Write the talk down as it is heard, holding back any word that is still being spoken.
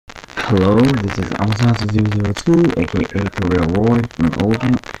Hello, this is Amazon002, aka Career Roy from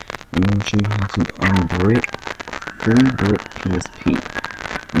Oldham, and I'm going to show you how to unbrick free brick PSP.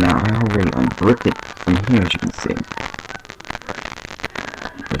 Now, I already unbricked it from here, as you can see.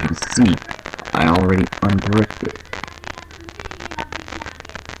 As you can see, I already unbricked it.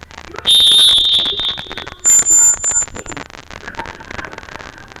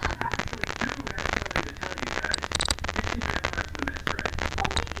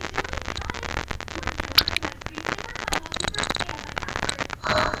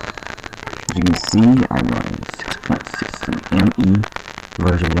 As you can see, I run 6.6 ME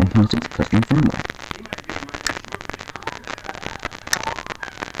version 1.6 custom firmware.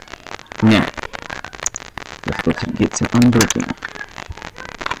 Now, let's go get to unbricking.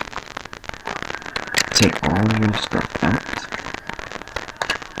 Take all your stuff out.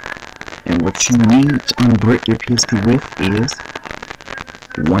 And what you need to unbrick your PSP with is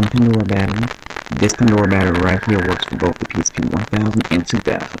one Pandora battery. This Pandora battery right here works for both the PSP 1000 and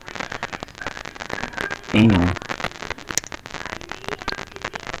 2000. And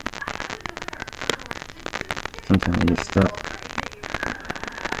sometimes I get stuck.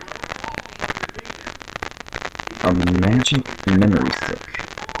 A magic memory stick.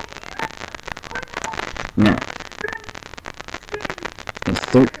 Now,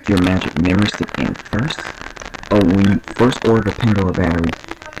 insert your magic memory stick in first. When you first order the Pandora battery,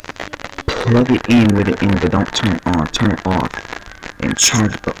 plug it in with it in, but don't turn it on. Turn it off. And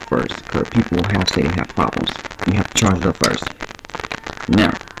charge it up first, because people will say they have problems. You have to charge it up first.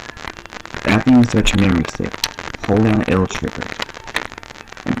 Now, after you insert your memory stick, hold down the L trigger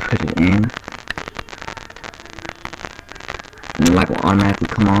and put it in. And the light will automatically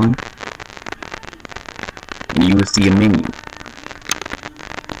come on, and you will see a menu.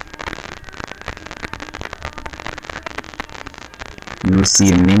 You will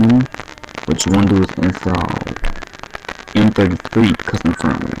see a menu. What you want to do is install M33 custom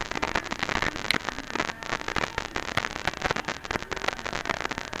firmware.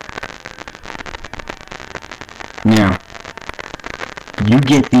 Now, you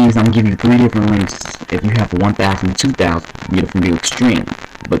get these. I'm giving you 3 different links. If you have 1000 and 2000, you get it from the Extreme.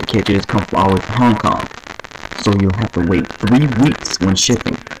 But the catch is comes all the way from Hong Kong. So you'll have to wait 3 weeks when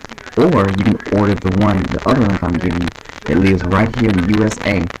shipping. Or you can order the other link I'm giving you that lives right here in the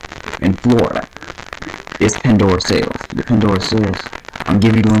USA in Florida. It's Pandora sales. The Pandora sales, I'm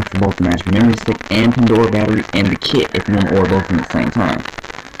giving you the link for both the magic memory stick and Pandora battery and the kit if you want to order both at the same time.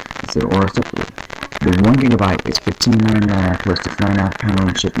 Instead of order separately. The 1 GB is $15.99 plus $6.99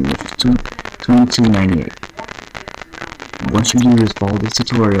 pound shipping, which is $22.98. Once you do this, follow this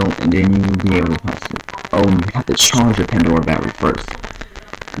tutorial, and then you will be able to pass it. Oh, you have to charge your Pandora battery first.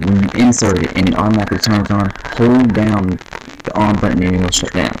 When you insert it and it automatically turns on, hold down the on button and it will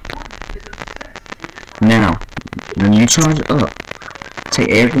shut down. Now, when you charge it up, take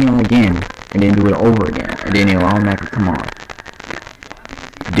everything on again, and then do it over again, and then it'll automatically come on.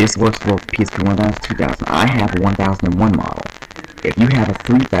 This works for PSP 1000, 2000. I have a 1001 model. If you have a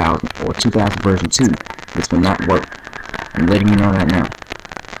 3000 or 2000 version 2, this will not work. I'm letting you know that now.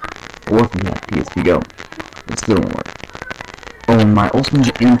 Or if you have PSP Go, it still won't work. On my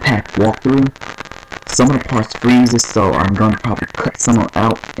Ultimate Impact walkthrough, some of the parts freezes, so I'm going to probably cut some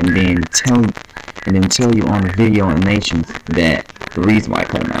out and then tell you on the video animations that the reason why I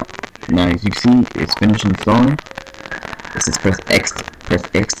cut them out. Now, as you see, it's finished installing. This is press X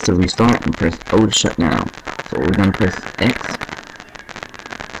to restart and press O to shut down. So we're going to press X.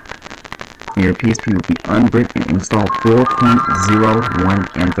 Your PSP will be unbricked and install 4.01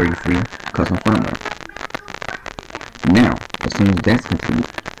 M33 custom firmware. Now, as soon as that's complete,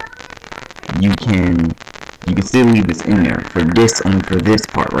 you can still leave this in there for this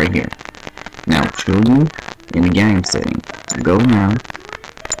part right here. Now, show you in the game setting. Go down,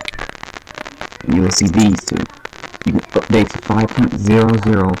 and you will see these two. You can update to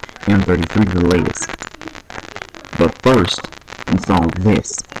 5.00 M33 to the latest. But first, install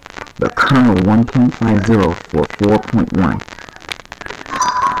this, the kernel 1.50 for 4.1.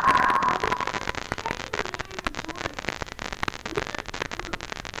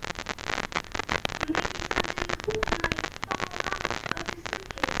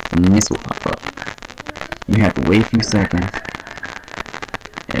 And this will pop up. You have to wait a few seconds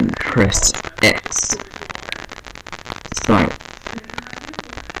and press X to start it.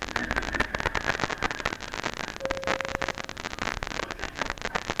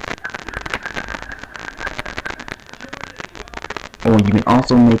 Or you can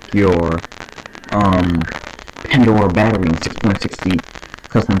also make your Pandora battery in 6.60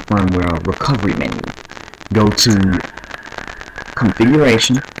 custom firmware recovery menu. Go to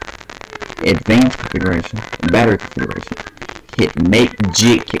configuration, advanced configuration, battery configuration. Hit make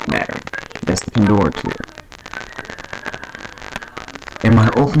jig kick battery. That's the Pandora tool. And my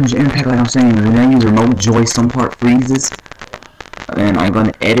ultimate impact, like I'm saying, when I use remote joy, some part freezes, and I'm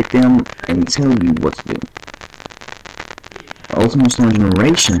gonna edit them and tell you what to do. Ultimate Storm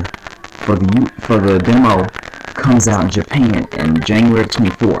Generation for the demo comes out in Japan in January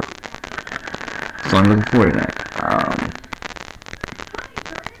 24th. So I'm looking forward to that.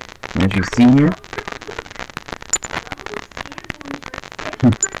 As you see here,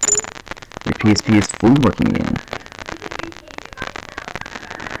 your PSP is fully working again.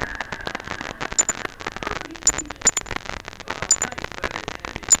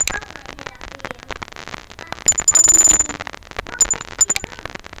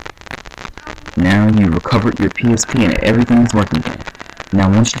 Now you recovered your PSP and everything is working again. Now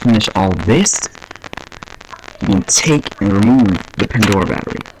once you finish all this, you can take and remove the Pandora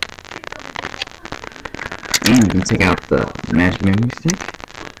battery. And you can take out the magic memory stick,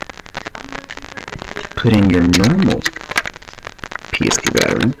 put in your normal PSP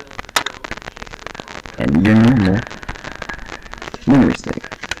battery, and your normal memory stick.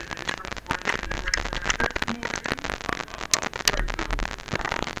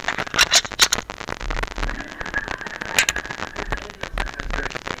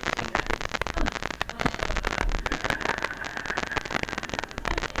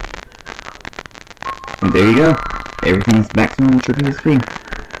 And there you go. Everything's back to normal with your PSP.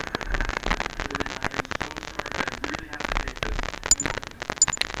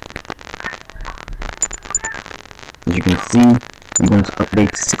 As you can see, I'm going to update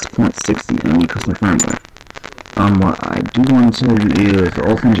to 6.60 and new custom firmware. What I do want to tell you is the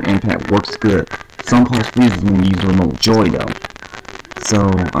Ultimate Impact works good. Some parts freezes when you use the remote joy though. So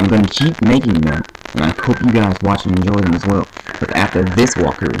I'm going to keep making them, and I hope you guys watch and enjoy them as well. But after this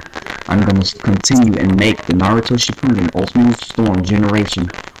walkthrough, I'm going to continue and make the Naruto Shippuden Ultimate Storm Generation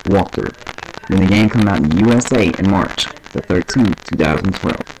walkthrough when the game comes out in the USA in March the 13th,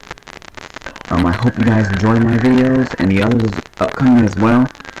 2012. I hope you guys enjoy my videos and the others upcoming as well.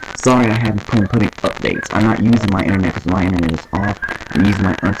 Sorry I haven't been putting updates. I'm not using my internet because my internet is off. I'm using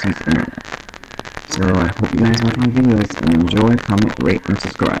my auntie's internet. So I hope you guys like my videos and enjoy, comment, rate, and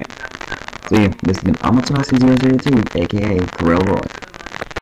subscribe. So yeah, this has been Amaterasu002, aka Corel Roy.